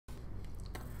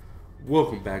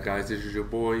Welcome back, guys. This is your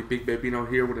boy Big Baby out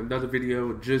here with another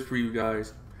video just for you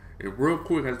guys. And real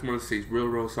quick, I just want to say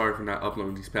real sorry for not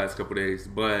uploading these past couple days,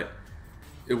 but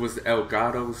it was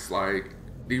Elgato's, like,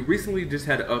 they recently just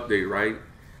had an update, right?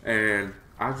 And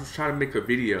I was trying to make a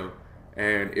video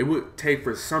and it would take,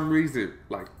 for some reason,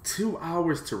 like 2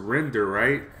 hours to render,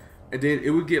 right? And then it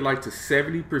would get like to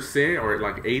 70% or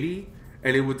like 80,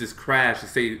 and it would just crash and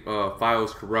say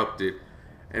files corrupted.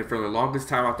 And for the longest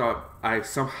time, I thought I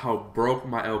somehow broke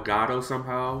my Elgato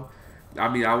somehow. I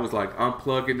mean, I was like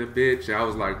unplugging the bitch, and I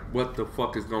was like, what the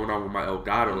fuck is going on with my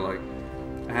Elgato?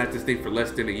 Like, I had this thing for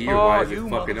less than a year. Why is it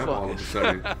fucking up all of a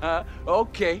sudden?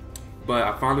 Okay. But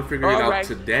I finally figured it out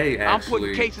today, actually. I'm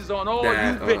putting cases on all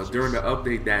that, you bitches. during the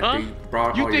update that they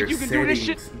brought all your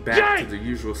settings back to the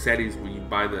usual settings when you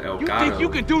buy the Elgato. You think you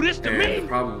can do this to me? And the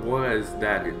problem was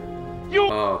that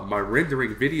my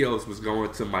rendering videos was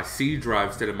going to my C drive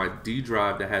instead of my D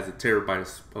drive that has a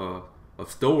terabyte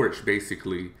of storage,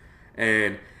 basically.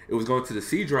 And it was going to the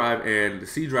C drive, and the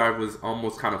C drive was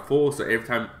almost kind of full, so every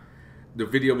time the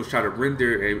video was trying to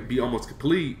render and be almost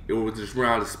complete, it would just run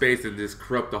out of space and just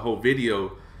corrupt the whole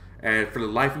video. And for the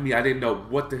life of me, I didn't know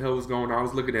what the hell was going on. I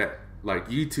was looking at like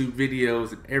YouTube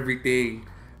videos and everything.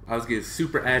 I was getting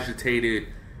super agitated.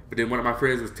 But then one of my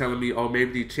friends was telling me, oh,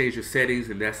 maybe you changed your settings,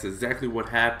 and that's exactly what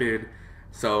happened.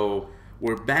 So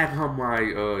we're back on my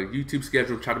YouTube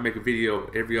schedule, trying to make a video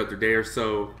every other day or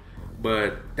so.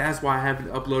 But that's why I haven't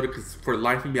uploaded, because for the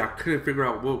life of me, I couldn't figure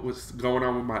out what was going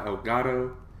on with my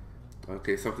Elgato.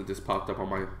 Okay, something just popped up on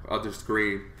my other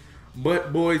screen.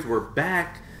 But boys, we're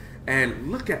back,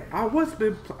 and look at I've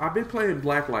been playing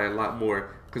Blacklight a lot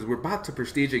more, because we're about to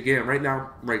prestige again. Right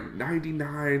now, I'm ranked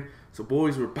 99. So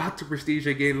boys, we're about to prestige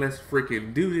again. Let's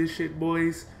freaking do this shit,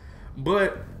 boys.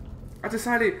 But I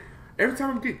decided every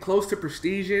time we get close to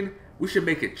prestiging, we should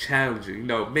make it challenging. You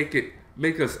know, make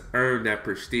us earn that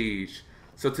prestige.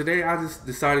 So today I just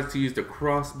decided to use the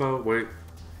crossbow. Wait,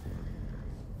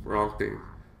 wrong thing.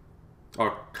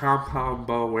 Or compound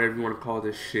bow, whatever you want to call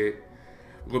this shit.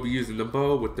 We're gonna be using the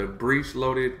bow with the breech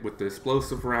loaded with the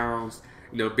explosive rounds.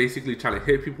 You know, basically trying to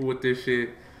hit people with this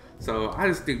shit. So I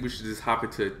just think we should just hop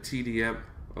into a TDM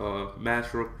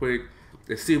match real quick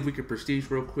and see if we can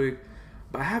prestige real quick.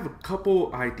 But I have a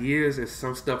couple ideas and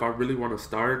some stuff I really want to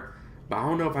start, but I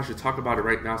don't know if I should talk about it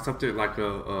right now. Something like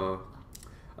a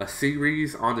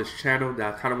series on this channel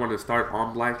that I kind of want to start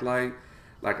on Blacklight.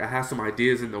 Like, I have some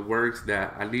ideas in the works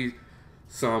that I need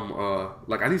some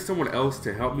I need someone else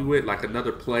to help me with, like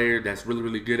another player that's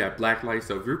really good at Blacklight.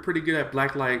 So if you're pretty good at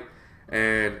Blacklight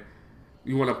and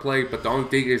you want to play, but the only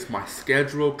thing is my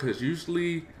schedule, because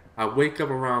usually I wake up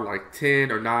around like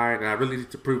 10 or 9, and I really need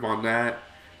to prove on that.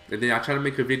 And then I try to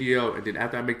make a video, and then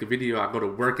after I make the video, I go to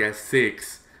work at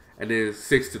 6, and then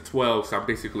 6 to 12, so I'm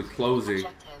basically closing.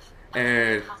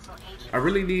 And I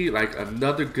really need like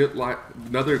another good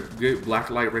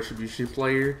Blacklight Retribution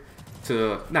player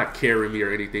to not carry me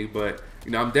or anything, but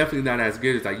you know, I'm definitely not as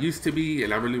good as I used to be,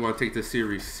 and I really want to take this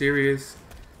series serious.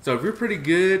 So if you're pretty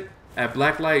good at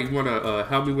Blacklight, you want to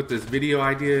help me with this video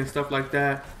idea and stuff like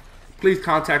that, please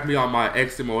contact me on my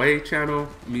XMOA channel,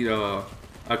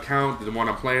 account, the one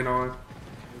I'm playing on.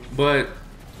 But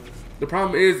the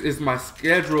problem is my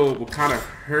schedule will kind of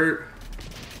hurt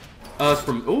us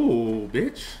from, ooh,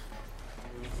 bitch.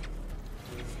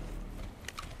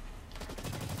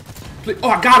 Please.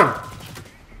 Oh, I got him.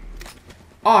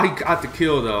 Oh, he got the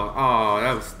kill though. Oh,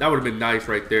 that would have been nice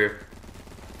right there.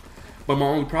 But my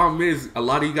only problem is a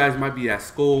lot of you guys might be at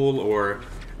school or,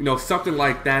 you know, something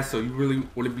like that. So you really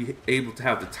wouldn't be able to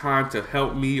have the time to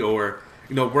help me or,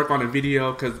 you know, work on a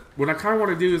video. Because what I kind of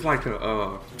want to do is like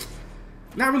a,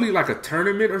 not really like a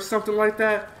tournament or something like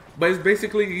that. But it's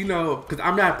basically, you know, because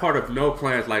I'm not part of no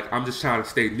clans. Like, I'm just trying to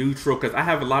stay neutral. Because I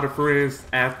have a lot of friends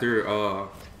after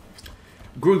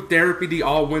group therapy. They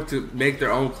all went to make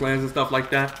their own clans and stuff like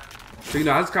that. So, you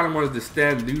know, I just kind of wanted to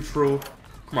stand neutral.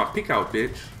 Come on, peek out,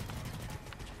 bitch.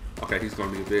 Okay, he's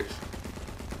gonna be a bitch.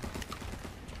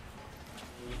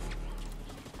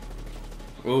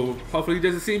 Oh, hopefully he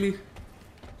doesn't see me.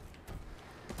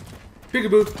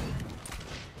 Peekaboo.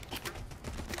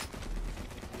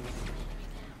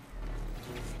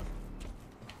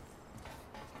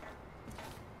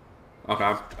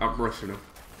 Okay, I'm rushing him.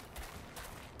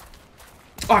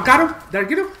 Oh, I got him. Did I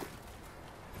get him?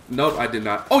 Nope, I did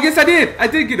not. Oh, yes, I did. I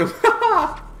did get him.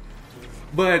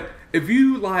 But if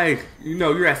you, like, you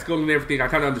know, you're at school and everything, I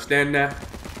kind of understand that.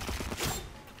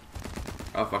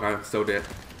 Oh, fuck, I'm so dead.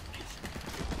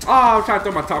 Oh, I'm trying to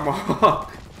throw my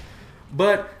tomahawk.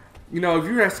 But, you know, if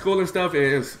you're at school and stuff, and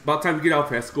it's about time to get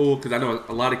off at school, because I know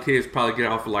a lot of kids probably get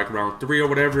off at like around 3 or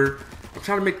whatever.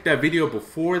 trying to make that video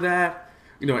before that,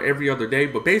 you know, every other day.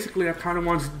 But basically, I kind of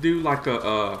wanted to do like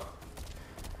a,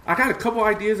 I got a couple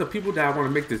ideas of people that I want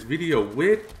to make this video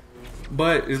with.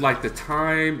 But it's like the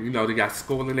time, you know, they got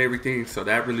school and everything. So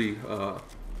that really,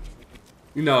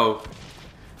 you know,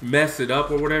 mess it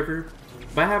up or whatever.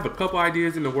 But I have a couple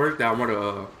ideas in the work that I want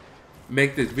to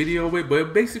make this video with.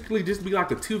 But basically just be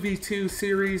like a 2v2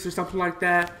 series or something like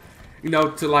that. You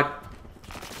know, to like,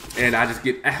 and I just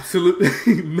get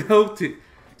absolutely melted.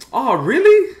 Oh,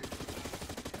 really?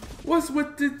 What's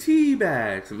with the tea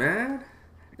bags, man?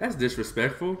 That's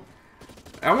disrespectful.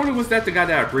 I wonder, was that the guy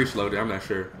that I breach loaded? I'm not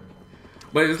sure.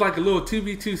 But it's like a little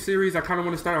 2v2 series I kind of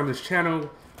want to start on this channel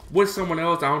with someone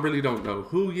else. I really don't know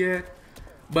who yet.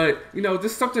 But, you know,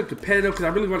 just something competitive because I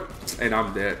really want... And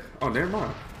I'm dead. Oh, never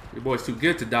mind. Your boy's too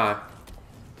good to die.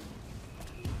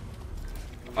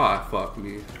 Ah, oh, fuck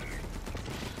me.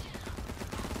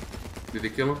 Did they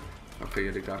kill him? Okay,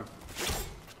 yeah, they got him.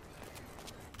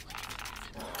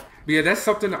 But yeah, that's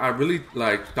something I really,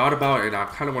 like, thought about and I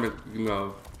kind of want to, you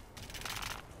know...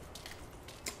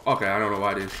 Okay, I don't know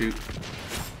why I didn't shoot.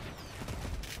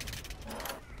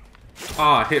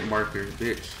 Ah, hit marker,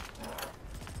 bitch.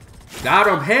 Got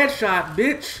him, headshot,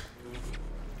 bitch.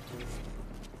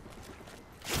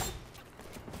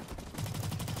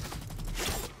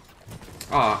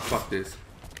 Ah, fuck this.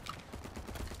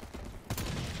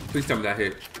 Please tell me that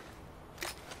hit.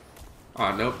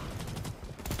 Ah, nope.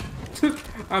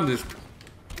 I'm just...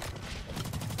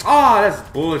 Ah, that's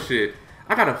bullshit.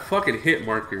 I got a fucking hit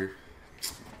marker.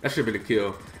 That should have been a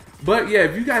kill. But yeah,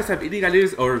 if you guys have any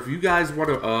ideas or if you guys want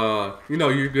to, you know,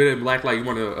 you're good at Blacklight, you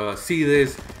want to see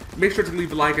this, make sure to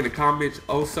leave a like in the comments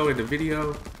also in the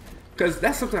video. Because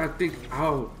that's something I think I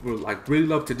would like really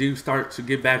love to do, start to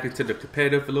get back into the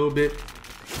competitive a little bit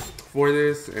for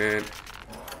this. And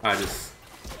I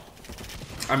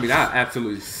mean, I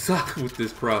absolutely suck with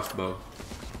this crossbow.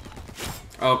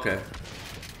 Okay.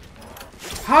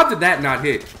 How did that not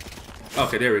hit?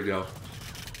 Okay, there we go.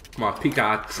 Come on, Pika,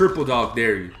 I triple dog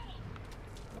dare you.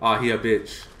 Aw, he a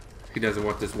bitch. He doesn't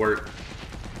want this work.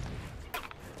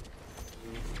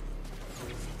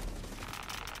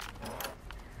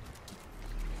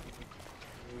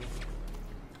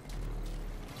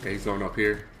 Okay, he's going up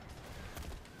here.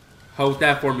 Hold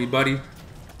that for me, buddy.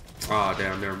 Aw,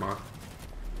 damn, never mind.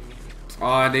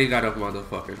 Aw, they got a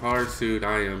motherfucking hard suit.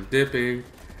 I am dipping.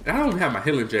 And I don't even have my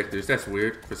heal injectors. That's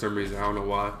weird for some reason. I don't know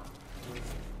why.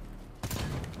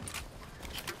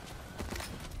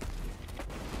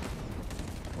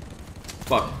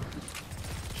 Fuck.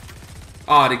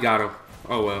 Oh, they got him.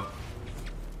 Oh well.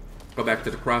 Go back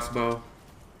to the crossbow.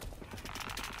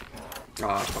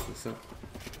 Ah, fuck this up.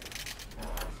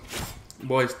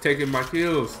 Boys taking my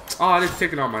kills. Oh, they're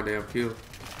taking all my damn kills.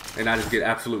 And I just get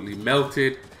absolutely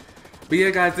melted. But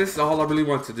yeah, guys, this is all I really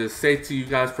want to just say to you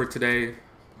guys for today.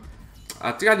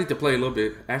 I think I need to play a little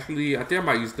bit. Actually, I think I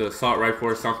might use the assault rifle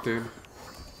or something.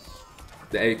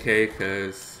 The AK,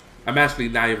 because I'm actually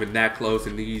not even that close,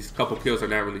 and these couple kills are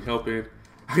not really helping.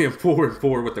 I am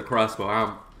 4-4 with the crossbow.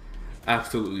 I'm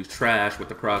absolutely trash with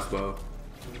the crossbow.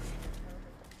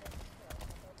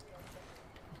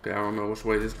 Okay, I don't know which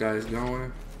way this guy is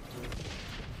going.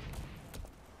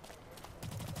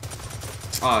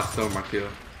 Ah, I stole my kill.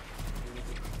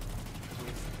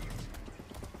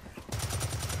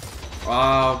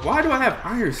 Why do I have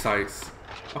iron sights?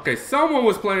 Okay, someone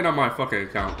was playing on my fucking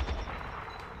account.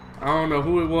 I don't know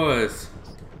who it was,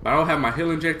 but I don't have my heal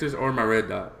injectors or my red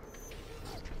dot.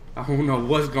 I don't know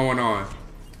what's going on.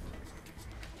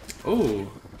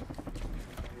 Oh.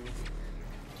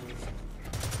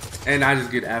 And I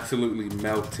just get absolutely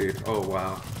melted. Oh,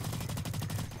 wow.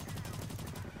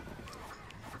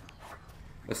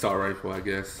 Assault rifle, I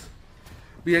guess.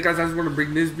 But yeah, guys, I just want to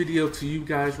bring this video to you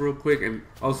guys real quick. And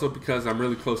also because I'm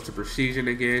really close to precision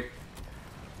again.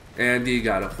 And he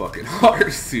got a fucking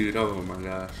hard suit. Oh, my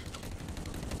gosh.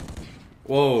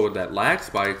 Whoa, that lag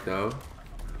spike, though.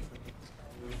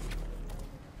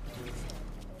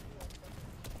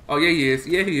 Oh, yeah, he is.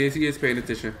 Yeah, he is. He is paying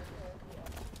attention.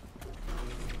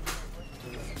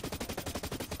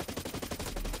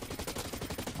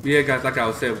 Yeah, guys, like I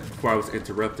was saying before I was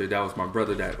interrupted, that was my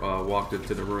brother that walked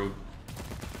into the room.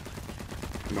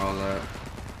 And all that.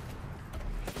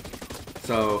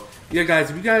 So, yeah, guys,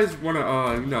 if you guys want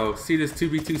to, you know, see this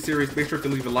 2v2 series, make sure to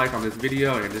leave a like on this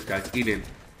video. And this guy's eating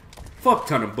fuck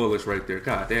ton of bullets right there.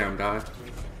 God damn, guy.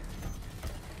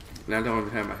 And I don't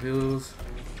even have my heals.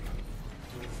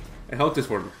 Hey, hold this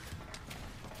for me.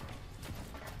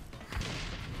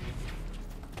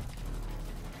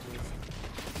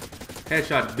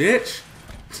 Headshot, bitch.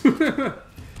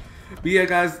 But yeah,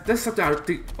 guys, that's something I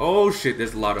think. Oh shit,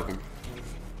 there's a lot of them.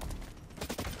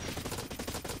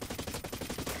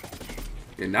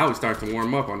 And now we start to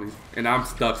warm up on these. And I'm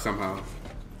stuck somehow.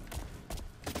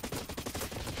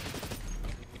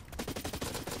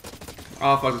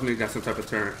 Oh, fuck, this nigga got some type of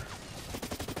turret.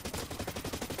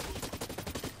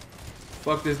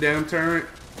 Fuck this damn turret.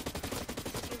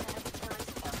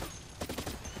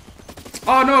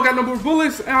 Oh no, I got no more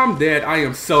bullets. I'm dead. I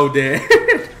am so dead.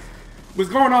 Was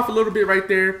going off a little bit right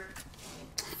there.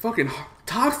 Fucking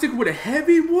toxic with a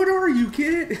heavy? What are you,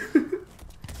 kid?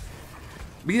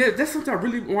 But yeah, that's something I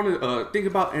really want to think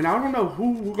about. And I don't know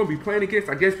who we're going to be playing against.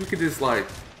 I guess we could just like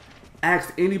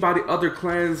ask anybody, other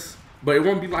clans. But it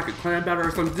won't be like a clan battle or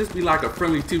something. Just be like a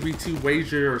friendly 2v2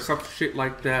 wager or some shit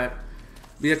like that.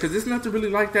 Yeah, because there's nothing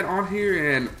really like that on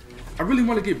here. And I really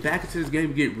want to get back into this game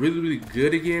and get really, really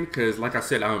good again. Because like I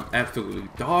said, I'm absolutely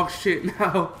dog shit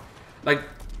now. Like,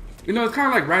 you know, it's kind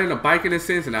of like riding a bike in a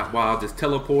sense. And I'll just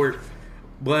teleport.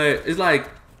 But it's like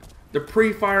the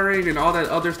pre-firing and all that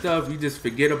other stuff you just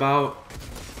forget about.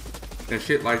 And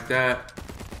shit like that.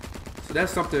 So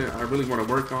that's something I really want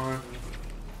to work on.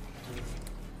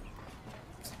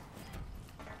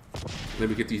 Let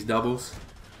me get these doubles.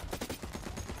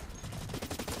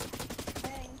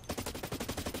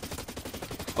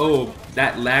 Oh,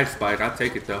 that lag spike. I'll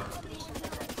take it though.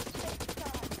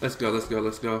 Let's go, let's go,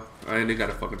 let's go. Alright, they got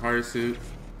a fucking hard suit.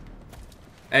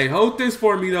 Hey, hold this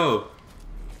for me though.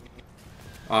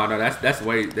 Oh no, that's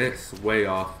way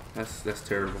off. That's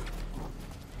terrible.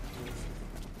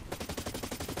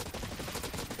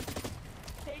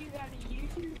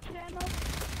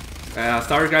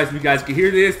 Sorry guys, if you guys can hear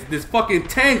this fucking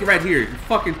tank right here,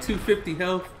 fucking 250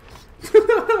 health.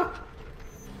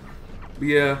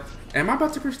 Yeah, am I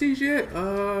about to prestige yet?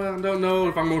 I don't know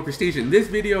if I'm going to prestige in this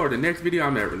video or the next video.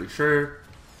 I'm not really sure.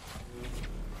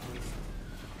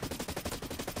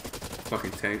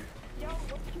 Fucking tank.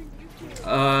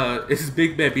 It's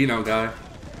Big Bambino guy.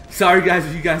 Sorry guys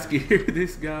if you guys can hear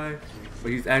this guy,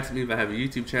 but he's asking me if I have a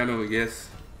YouTube channel. Yes,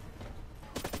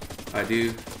 I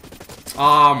do.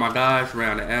 Oh my gosh,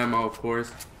 ran out of ammo, of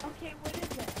course. Okay, what is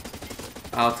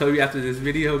it? I'll tell you after this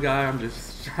video, guy. I'm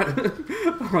just trying to...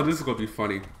 Oh, this is gonna be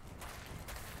funny.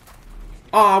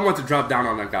 Oh, I want to drop down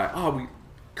on that guy. Oh, we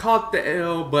caught the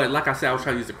L, but like I said, I was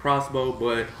trying to use the crossbow.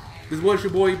 But this was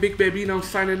your boy, Big Bambino,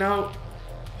 signing out.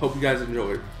 Hope you guys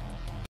enjoyed.